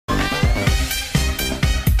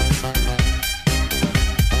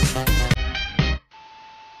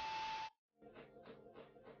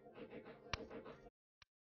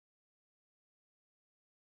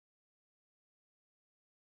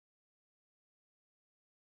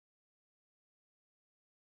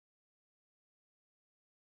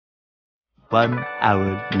1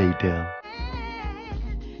 hour later.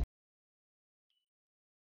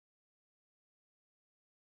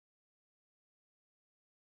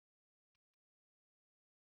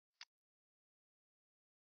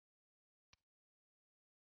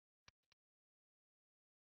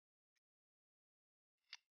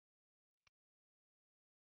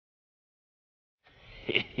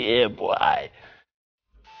 Yeah, boy.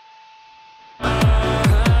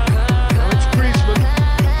 Now it's Griezmann.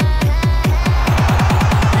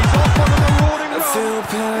 He's off on a marauding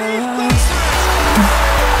run.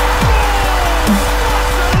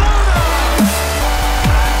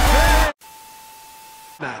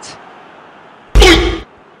 Matt.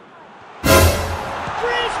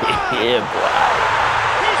 Griezmann! Yeah, boy.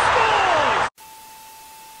 He scores!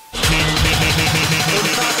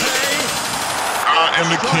 I am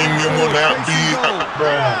the king and will not be.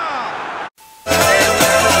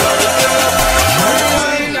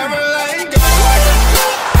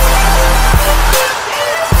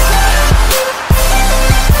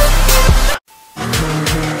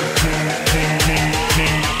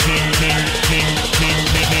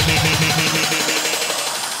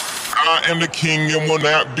 I am the king and will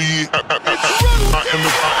not be. I am the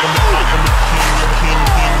king and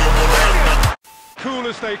will not be. Cool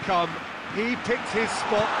as they come, he picked his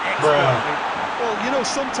spot expertly. Well, you know,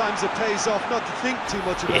 sometimes it pays off not to think too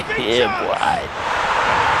much about it. Yeah, boy.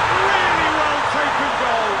 Really well taken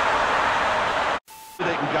goal.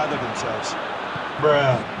 They can gather themselves.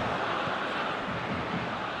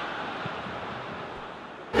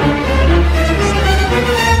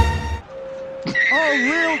 Oh,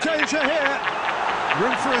 real danger here.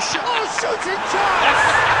 Room for a shot. Oh, shooting chance!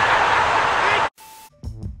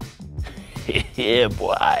 Yeah,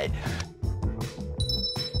 boy.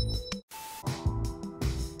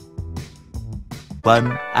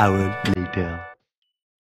 One hour later.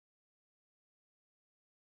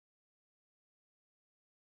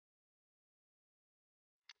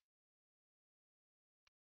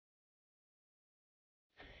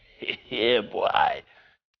 Yeah, boy.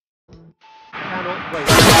 Cannot wait. I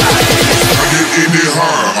get any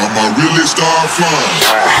hard, I'ma really start flying.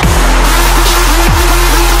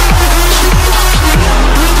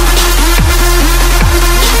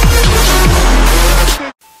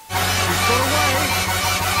 He's got away.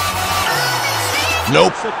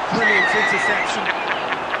 Nope. It's a brilliant interception.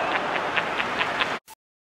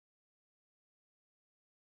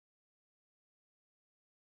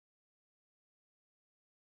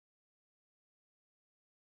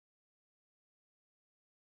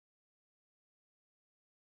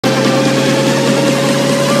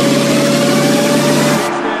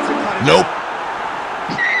 Nope.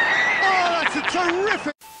 Oh, that's a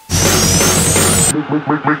terrific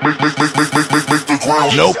Make the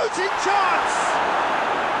ground. Nope. shooting chance!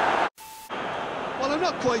 Well, I'm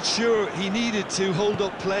not quite sure he needed to hold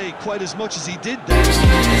up play quite as much as he did there.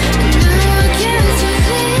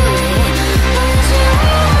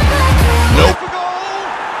 Nope. For goal!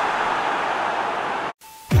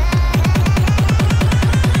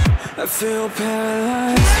 I feel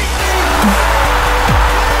paralyzed.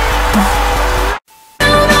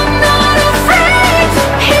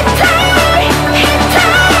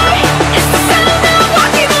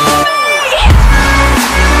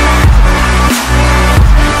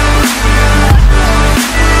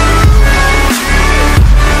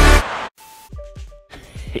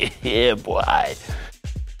 Yeah, boy.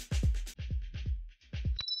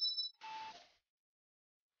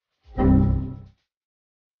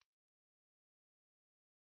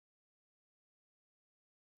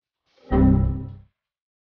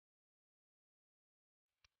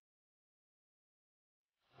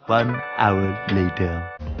 One hour later.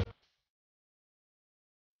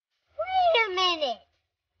 Wait a minute!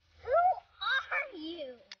 Who are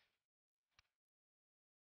you?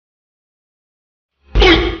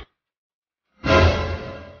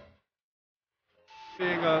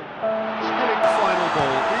 Being a thrilling final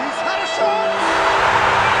ball. He's had a shot!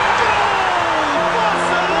 Goal!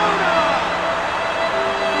 Barcelona!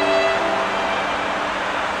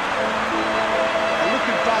 And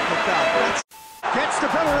looking back at that, gets the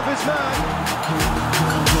better of his man.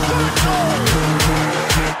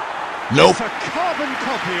 Nope. It's a carbon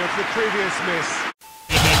copy of the previous miss.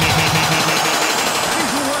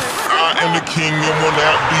 He's away. I am the king and will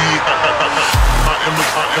not be. I am the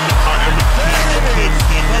king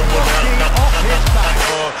and will not Off his back.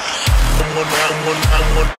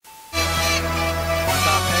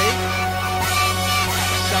 Mbappe.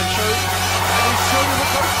 Sancho. And he's shown him a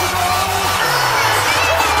coach to goal.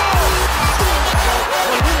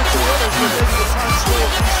 Well, one or two others were making a pass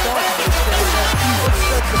forward. He started this game.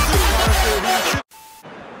 Instead, the big character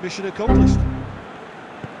mission accomplished.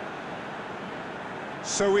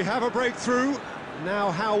 So we have a breakthrough.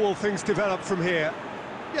 Now how will things develop from here?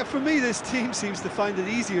 Yeah, for me this team seems to find it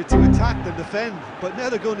easier to attack than defend, but now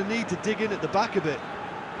they're going to need to dig in at the back a bit.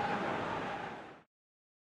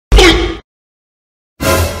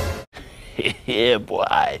 Yeah,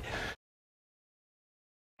 boy.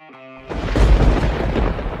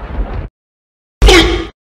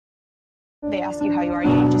 They ask you how you are,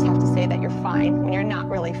 you just have to say that you're fine when you're not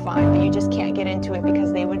really fine, but you just can't get into it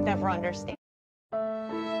because they would never understand.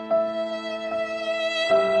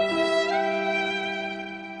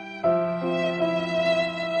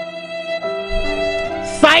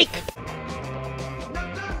 Psych!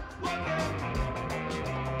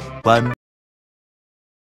 One.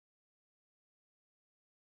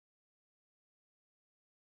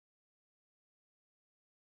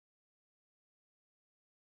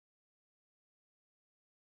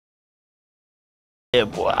 Yeah,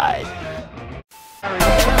 boy.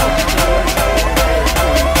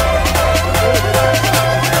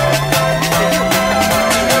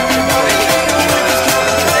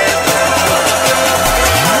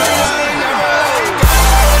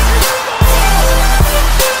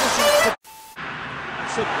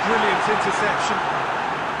 It's a brilliant interception.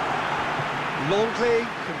 Longley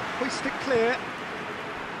can hoist it clear.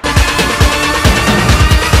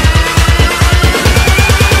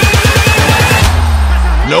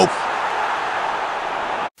 Nope.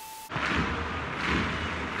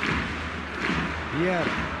 Yeah.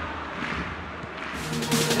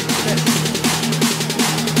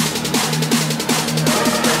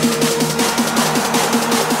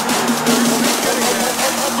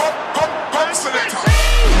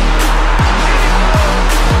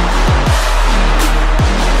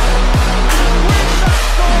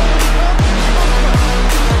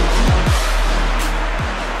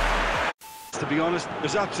 To be honest,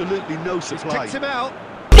 there's absolutely no supply. He's picked him out.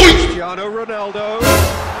 Cristiano Ronaldo.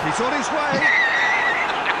 He's on his way.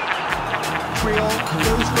 Trion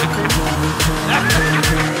goes looking.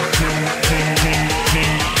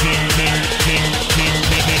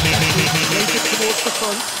 Make it towards the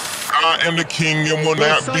front. I am the king and will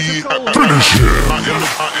not be. Finish I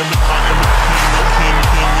am the king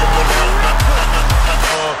and will not.